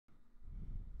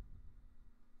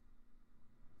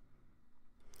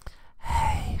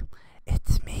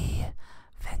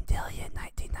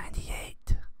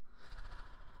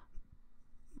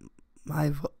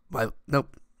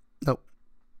nope, nope.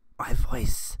 My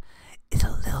voice is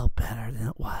a little better than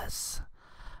it was,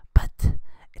 but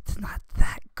it's not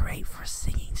that great for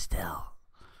singing still.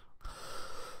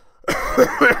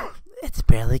 It's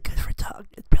barely good for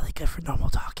It's barely good for normal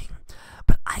talking,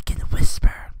 but I can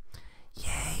whisper.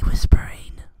 Yay,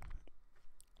 whispering.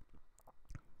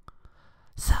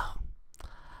 So,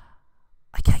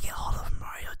 I can't get hold of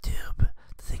MarioTube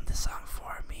to sing the song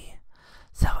for me.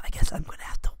 So, I guess I'm gonna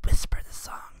have to whisper the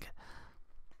song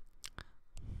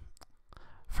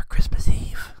for Christmas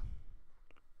Eve.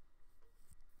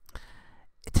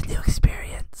 It's a new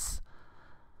experience.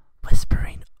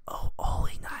 Whispering "Oh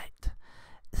Holy Night."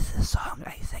 This is a song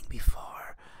I sang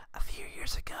before a few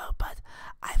years ago, but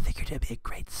I figured it'd be a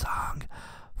great song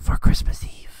for Christmas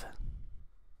Eve.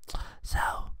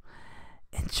 So,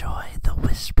 enjoy the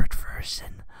whispered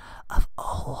version of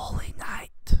 "Oh Holy Night."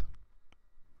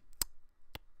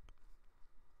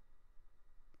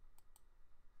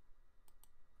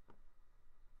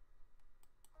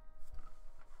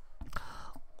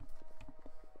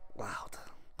 Loud.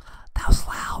 That was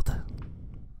loud.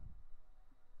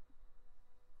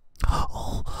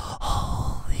 Oh,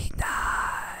 holy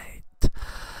night,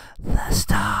 the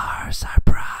stars are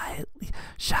brightly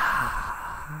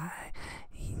shining.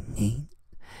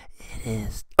 It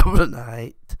is the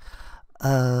night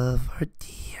of our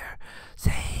dear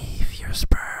Savior's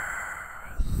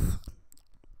birth.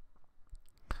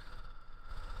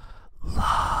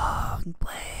 Long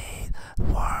lay the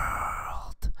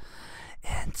world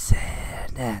in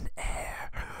sin and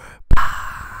error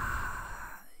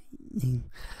pining,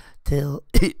 till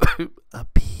it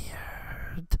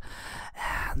appeared,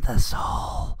 and the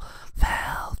soul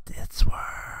felt its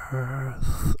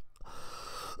worth.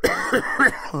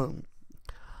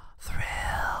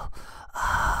 Thrill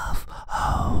of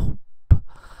hope,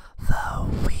 the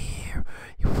weary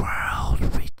world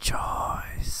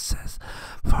rejoices,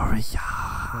 for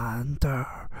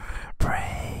yonder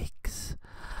breaks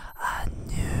a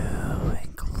new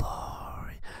and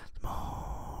glorious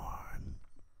morn.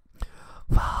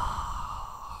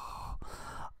 Fall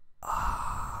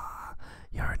on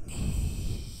your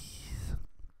knees.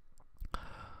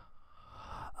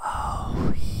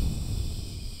 Oh,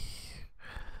 hear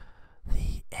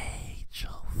the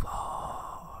angel voices.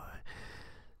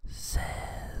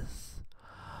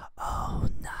 Oh,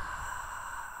 night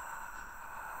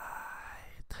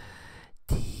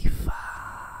divine.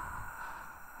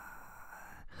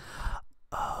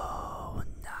 Oh,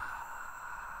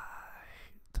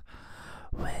 night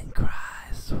when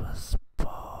Christ was born.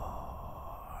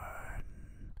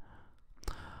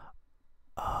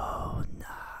 Oh,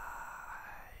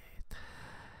 night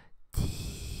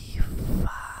divine.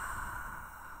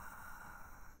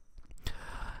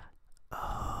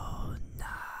 Oh,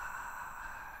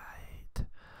 night.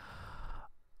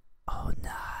 Oh,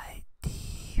 night divine.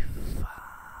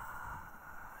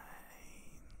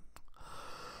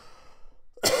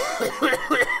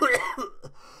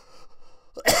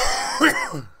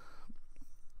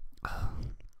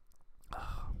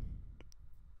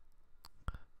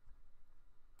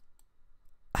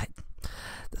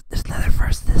 There's another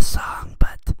verse to this song,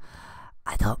 but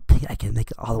I don't think I can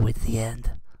make it all the way to the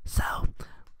end. So,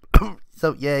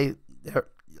 yay. There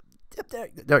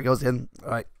it goes in.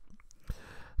 All right.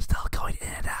 Still going in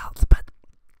and out, but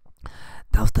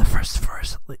that was the first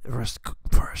verse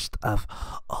of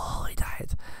Holy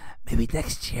Night. Maybe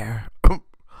next year I'll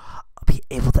be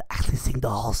able to actually sing the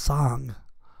whole song.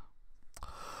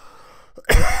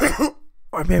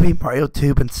 Or maybe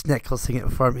MarioTube and Snick will sing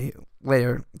it for me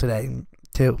later today,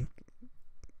 too.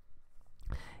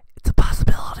 It's a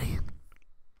possibility.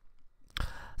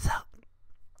 So,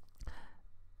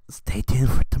 stay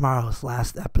tuned for tomorrow's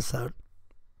last episode.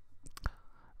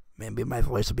 Maybe my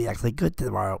voice will be actually good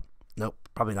tomorrow. Nope,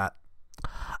 probably not.